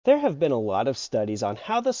There have been a lot of studies on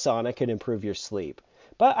how the sauna could improve your sleep,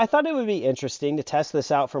 but I thought it would be interesting to test this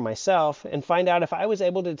out for myself and find out if I was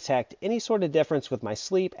able to detect any sort of difference with my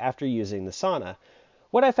sleep after using the sauna.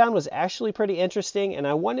 What I found was actually pretty interesting, and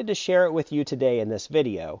I wanted to share it with you today in this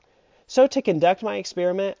video. So to conduct my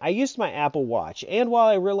experiment, I used my Apple Watch, and while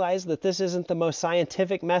I realize that this isn't the most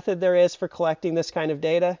scientific method there is for collecting this kind of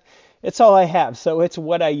data, it's all I have, so it's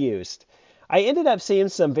what I used. I ended up seeing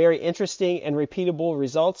some very interesting and repeatable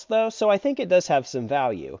results though, so I think it does have some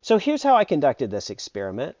value. So here's how I conducted this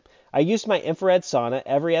experiment. I used my infrared sauna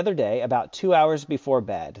every other day about 2 hours before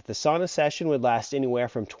bed. The sauna session would last anywhere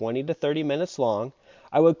from 20 to 30 minutes long.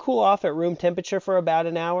 I would cool off at room temperature for about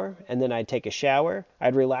an hour, and then I'd take a shower,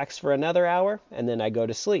 I'd relax for another hour, and then I'd go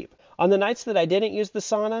to sleep. On the nights that I didn't use the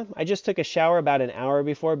sauna, I just took a shower about an hour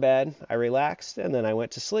before bed, I relaxed, and then I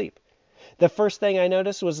went to sleep. The first thing I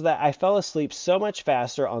noticed was that I fell asleep so much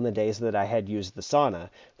faster on the days that I had used the sauna.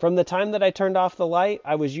 From the time that I turned off the light,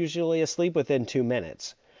 I was usually asleep within 2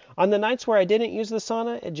 minutes. On the nights where I didn't use the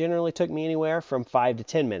sauna, it generally took me anywhere from 5 to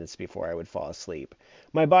 10 minutes before I would fall asleep.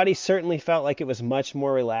 My body certainly felt like it was much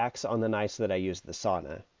more relaxed on the nights that I used the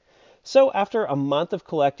sauna. So after a month of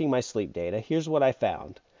collecting my sleep data, here's what I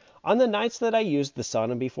found. On the nights that I used the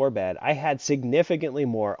sauna before bed, I had significantly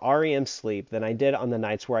more REM sleep than I did on the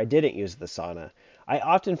nights where I didn't use the sauna. I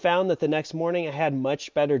often found that the next morning I had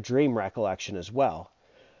much better dream recollection as well.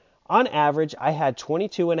 On average, I had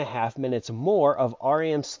 22 and a half minutes more of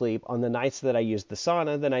REM sleep on the nights that I used the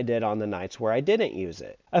sauna than I did on the nights where I didn't use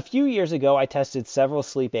it. A few years ago, I tested several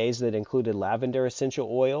sleep aids that included lavender essential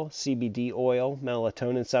oil, CBD oil,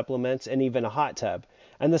 melatonin supplements, and even a hot tub.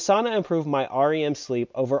 And the sauna improved my REM sleep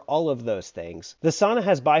over all of those things. The sauna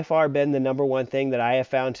has by far been the number one thing that I have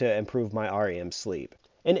found to improve my REM sleep.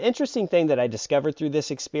 An interesting thing that I discovered through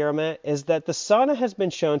this experiment is that the sauna has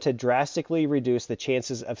been shown to drastically reduce the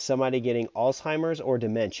chances of somebody getting Alzheimer's or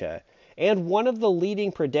dementia. And one of the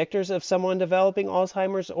leading predictors of someone developing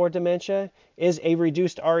Alzheimer's or dementia is a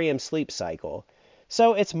reduced REM sleep cycle.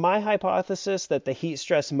 So it's my hypothesis that the heat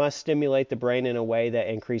stress must stimulate the brain in a way that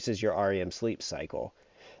increases your REM sleep cycle.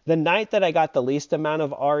 The night that I got the least amount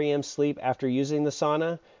of REM sleep after using the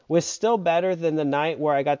sauna was still better than the night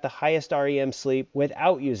where I got the highest REM sleep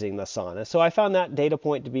without using the sauna, so I found that data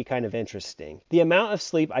point to be kind of interesting. The amount of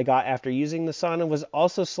sleep I got after using the sauna was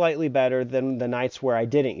also slightly better than the nights where I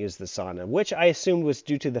didn't use the sauna, which I assumed was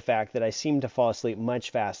due to the fact that I seemed to fall asleep much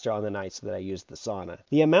faster on the nights that I used the sauna.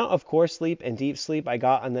 The amount of core sleep and deep sleep I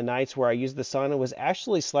got on the nights where I used the sauna was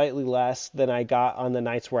actually slightly less than I got on the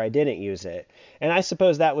nights where I didn't use it, and I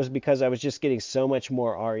suppose that was because I was just getting so much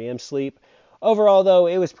more REM sleep. Overall, though,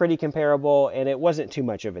 it was pretty comparable and it wasn't too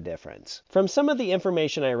much of a difference. From some of the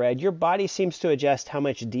information I read, your body seems to adjust how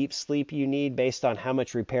much deep sleep you need based on how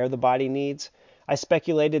much repair the body needs. I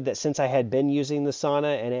speculated that since I had been using the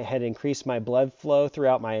sauna and it had increased my blood flow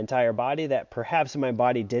throughout my entire body, that perhaps my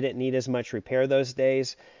body didn't need as much repair those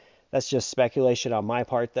days. That's just speculation on my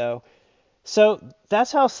part, though. So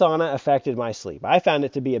that's how sauna affected my sleep. I found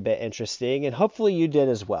it to be a bit interesting, and hopefully you did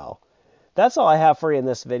as well. That's all I have for you in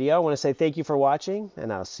this video. I want to say thank you for watching,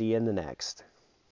 and I'll see you in the next.